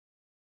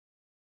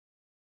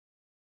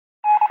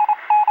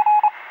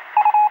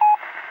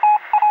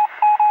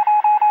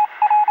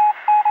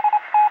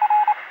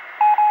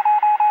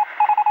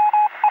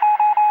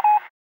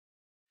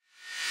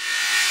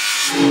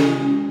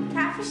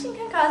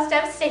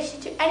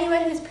devastation to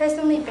anyone who's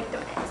personally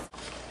victimized.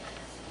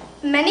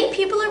 Many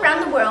people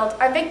around the world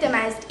are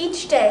victimized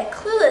each day,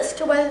 clueless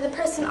to whether the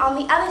person on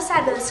the other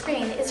side of the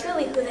screen is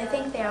really who they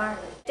think they are.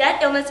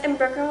 Debt, illness, and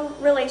broken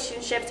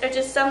relationships are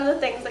just some of the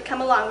things that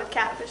come along with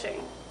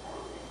catfishing.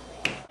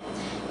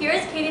 Here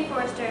is Katie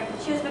Forrester.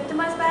 She was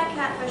victimized by a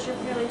catfisher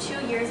for nearly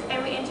 2 years,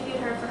 and we interviewed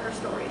her for her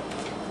story.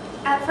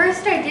 At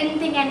first, I didn't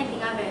think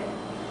anything of it.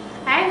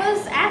 I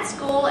was at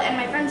school, and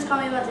my friends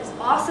told me about this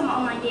awesome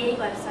online dating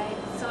website,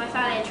 so I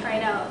thought I'd try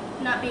it out.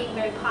 Not being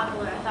very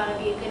popular, I thought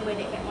it'd be a good way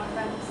to get more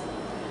friends.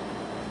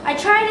 I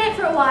tried it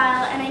for a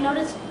while, and I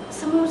noticed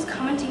someone was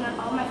commenting on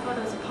all my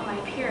photos upon my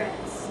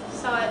appearance.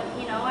 So,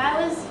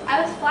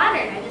 I was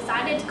flattered. I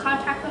decided to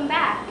contact them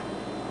back.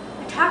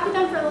 I talked to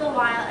them for a little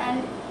while,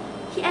 and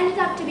he ended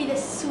up to be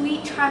this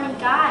sweet, charming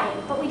guy,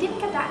 but we didn't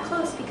get that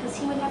close because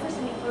he would never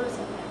send me photos of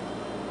him.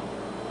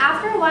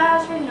 After a while,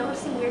 I started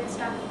noticing weird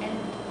stuff, and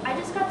I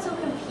just got so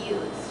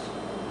confused.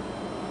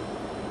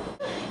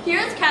 Here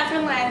is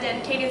Catherine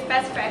Landon, Katie's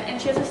best friend,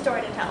 and she has a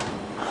story to tell.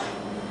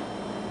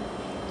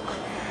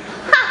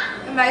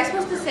 Am I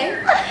supposed to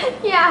say?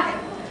 Yeah.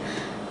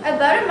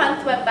 About a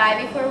month went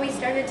by before we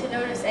started to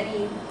notice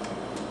any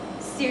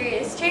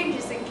serious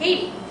changes in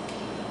Katie.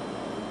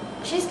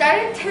 She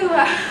started to,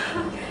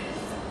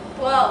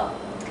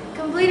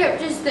 complete up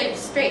just like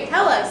straight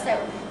tell us that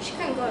she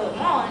couldn't go to the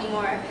mall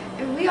anymore,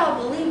 and we all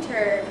believed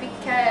her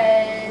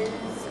because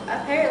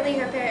apparently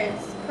her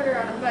parents put her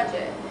on a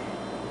budget.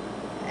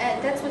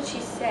 And that's what she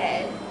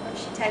said when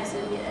she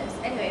texted me this.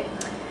 Anyway,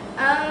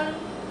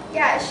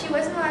 yeah, she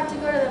wasn't allowed to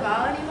go to the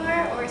mall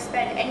anymore or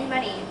spend any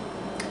money,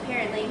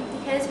 apparently,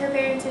 because her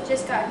parents had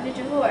just gotten a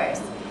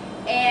divorce.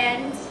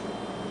 And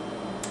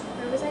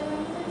where was I going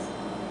with this?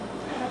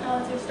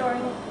 That was your story.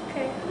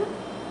 Okay.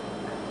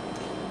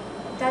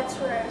 That's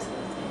what I was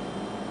going to say.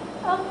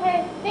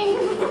 Okay,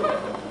 thanks.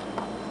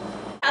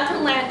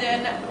 Catherine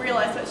Landon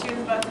realized what she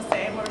was about to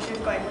say and where she was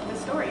going with the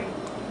story.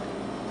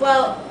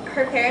 Well,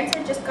 her parents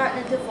had just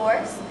gotten a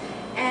divorce,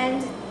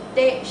 and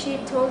she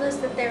told us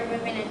that they were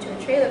moving into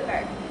a trailer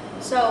park.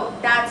 So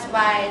that's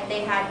why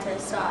they had to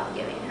stop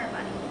giving her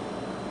money.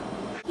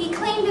 He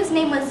claimed his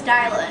name was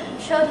Dylan,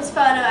 showed his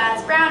photo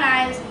as brown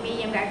eyes and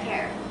medium dark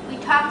hair. We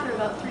talked for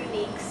about 3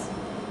 weeks.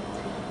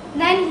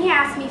 Then he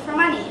asked me for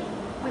money,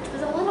 which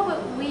was a little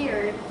bit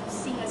weird,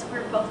 seeing as we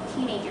were both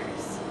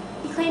teenagers.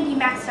 He claimed he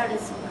maxed out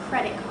his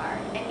credit card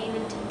and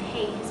needed to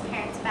pay his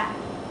parents back.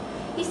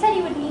 He said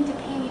he would need to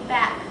pay me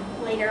back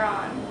later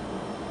on.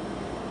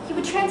 I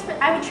would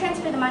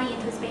transfer the money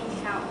into his bank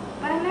account,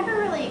 but I never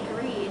really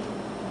agreed.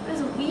 It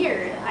was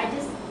weird. I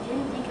just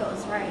didn't think it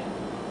was right.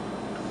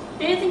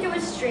 Did you think it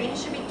was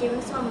strange to be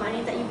giving someone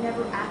money that you've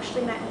never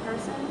actually met in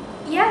person?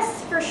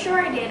 Yes, for sure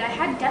I did. I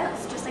had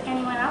doubts, just like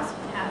anyone else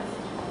would have.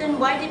 Then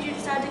why did you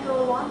decide to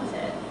go along with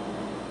it?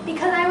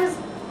 Because I was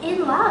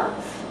in love.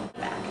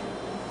 Back.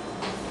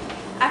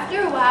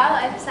 After a while,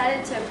 I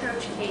decided to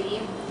approach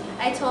Katie.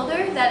 I told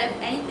her that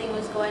if anything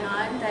was going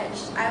on, that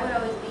I would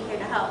always be here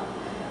to help.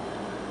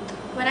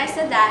 When I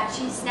said that,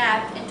 she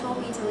snapped and told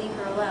me to leave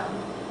her alone.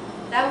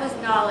 That was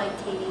not like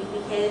Katie,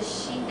 because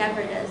she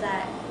never does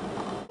that.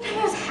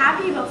 I was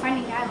happy about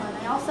finding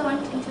Dylan. I also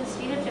went into a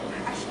state of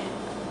depression.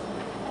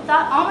 I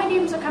thought all my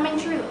dreams were coming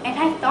true, and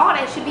I thought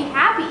I should be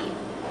happy.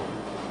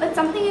 But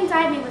something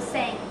inside me was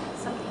saying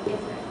something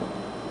different.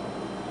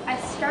 I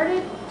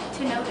started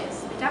to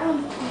notice that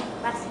Dylan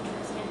became less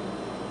interested.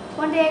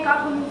 One day I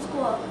got home from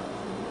school,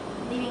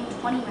 leaving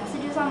 20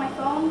 messages on my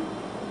phone,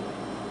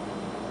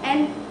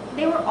 and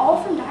they were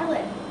all from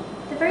Dylan.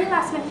 The very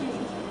last message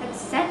he had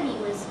sent me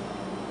was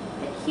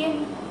that he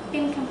had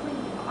been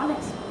completely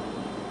honest with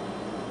me,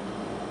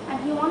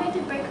 and he wanted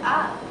to break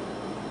up.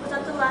 Was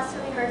that the last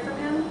time you heard from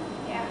him?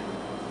 Yeah.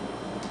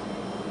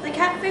 The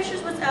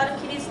catfisher was out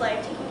of Katie's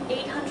life, taking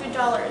 $800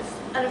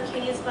 out of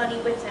Katie's money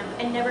with him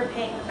and never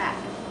paying her back.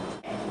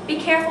 Be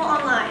careful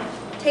online.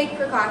 Take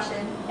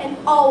precaution. And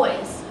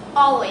always,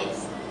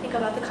 always think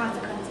about the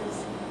consequences.